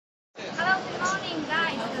Hello, good morning,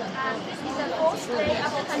 guys. This is the fourth day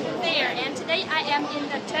of the Canton Fair, and today I am in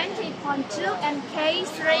the 20.2 and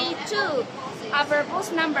K32, our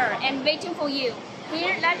booth number, and waiting for you.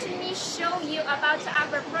 Here, let me show you about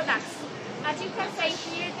our products. As you can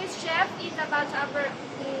see here, this shelf is about our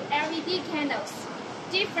LED candles,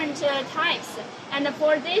 different types. And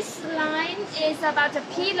for this line is about the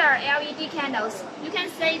pillar LED candles. You can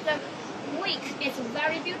see the wick is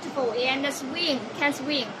very beautiful and the swing can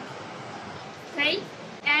swing. Okay,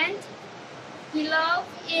 and below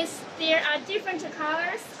there are different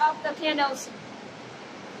colors of the candles.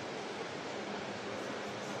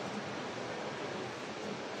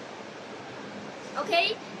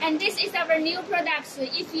 Okay, and this is our new product. So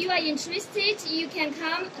if you are interested, you can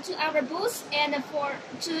come to our booth and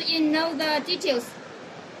to know the details.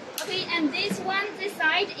 Okay, and this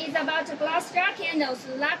side is about glass jar candles,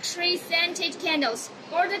 luxury scented candles.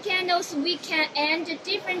 All the candles we can add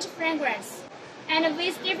different fragrance and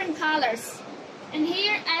with different colors. And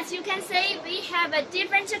here, as you can see, we have a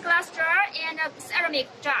different glass jar and ceramic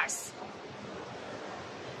jars.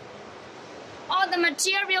 All the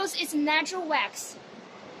materials is natural wax.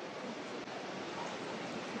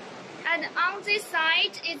 And on this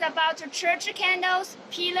side is about church candles,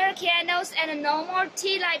 pillar candles, and normal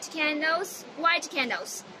tea light candles, white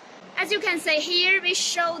candles. As you can see here, we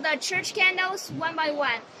show the church candles one by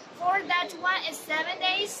one. For that one is 7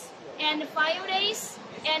 days, and 5 days,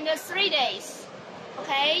 and 3 days.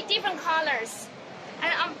 Okay, different colors.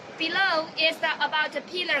 And below is about the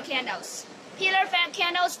pillar candles. Pillar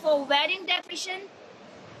candles for wedding decoration.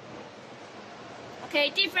 Okay,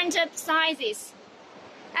 different sizes.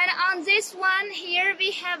 And on this one here,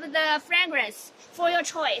 we have the fragrance for your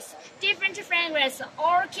choice. Different fragrance,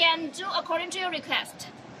 or can do according to your request.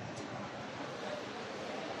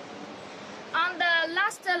 On the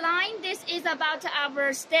last line, this is about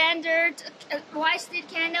our standard white stick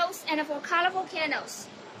candles and for colorful candles.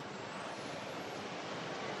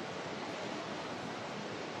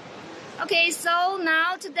 Okay, so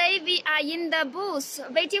now today we are in the booth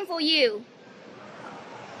waiting for you.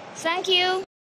 Thank you.